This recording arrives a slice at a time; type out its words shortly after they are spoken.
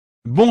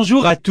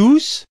Bonjour à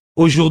tous,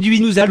 aujourd'hui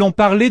nous allons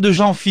parler de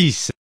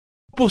Jeanfils.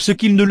 Pour ceux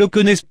qui ne le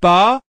connaissent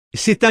pas,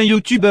 c'est un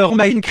youtubeur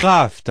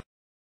Minecraft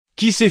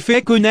qui s'est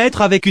fait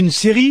connaître avec une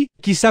série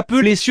qui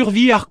s'appelait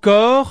Survie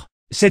Hardcore.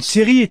 Cette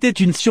série était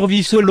une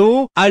survie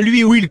solo, à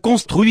lui où il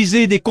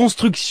construisait des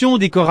constructions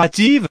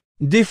décoratives,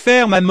 des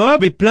fermes à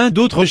mobs et plein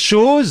d'autres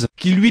choses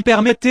qui lui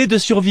permettaient de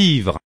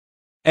survivre.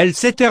 Elle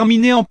s'est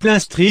terminée en plein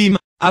stream,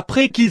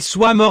 après qu'il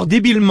soit mort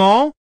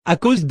débilement, à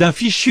cause d'un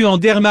fichu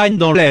Enderman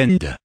dans l'end.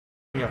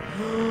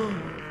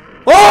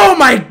 Oh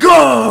my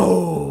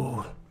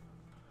god!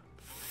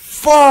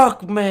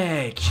 Fuck,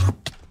 mec!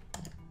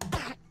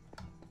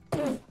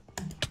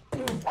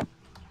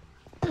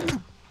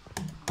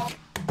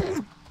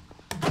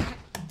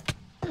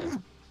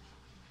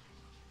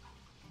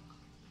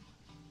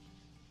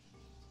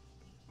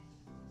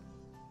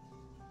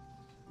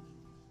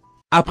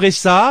 Après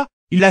ça,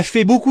 il a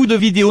fait beaucoup de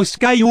vidéos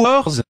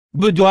Skywars,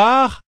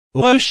 Boudoir,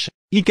 Rush,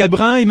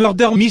 Icabrin et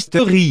Murder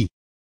Mystery.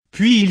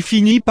 Puis il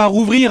finit par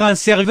ouvrir un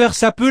serveur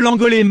s'appelant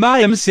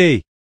Golema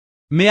MC.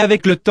 Mais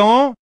avec le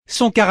temps,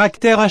 son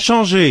caractère a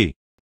changé.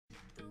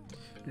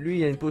 Lui,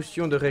 il a une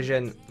potion de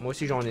régène. Moi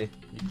aussi, j'en ai.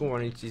 Du coup, on va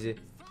l'utiliser.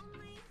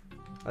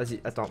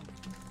 Vas-y, attends.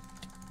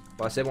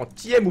 Bon, c'est bon.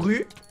 T'y es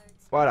mouru.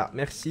 Voilà,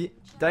 merci.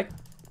 Tac.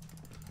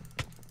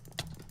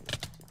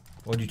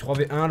 Oh, du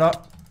 3v1 là.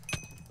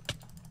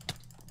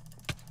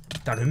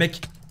 Putain, le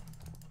mec.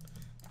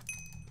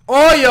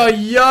 Aïe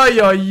aïe aïe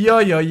aïe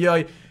aïe aïe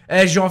aïe.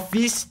 Eh,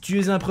 Jeanfils, tu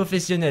es un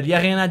professionnel. Y a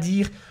rien à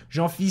dire.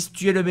 Jeanfils,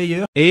 tu es le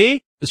meilleur.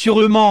 Et,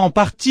 sûrement en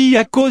partie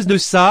à cause de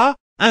ça,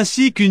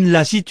 ainsi qu'une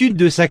lassitude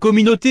de sa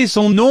communauté,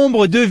 son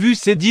nombre de vues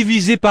s'est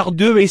divisé par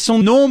 2 et son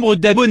nombre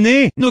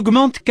d'abonnés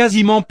n'augmente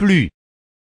quasiment plus.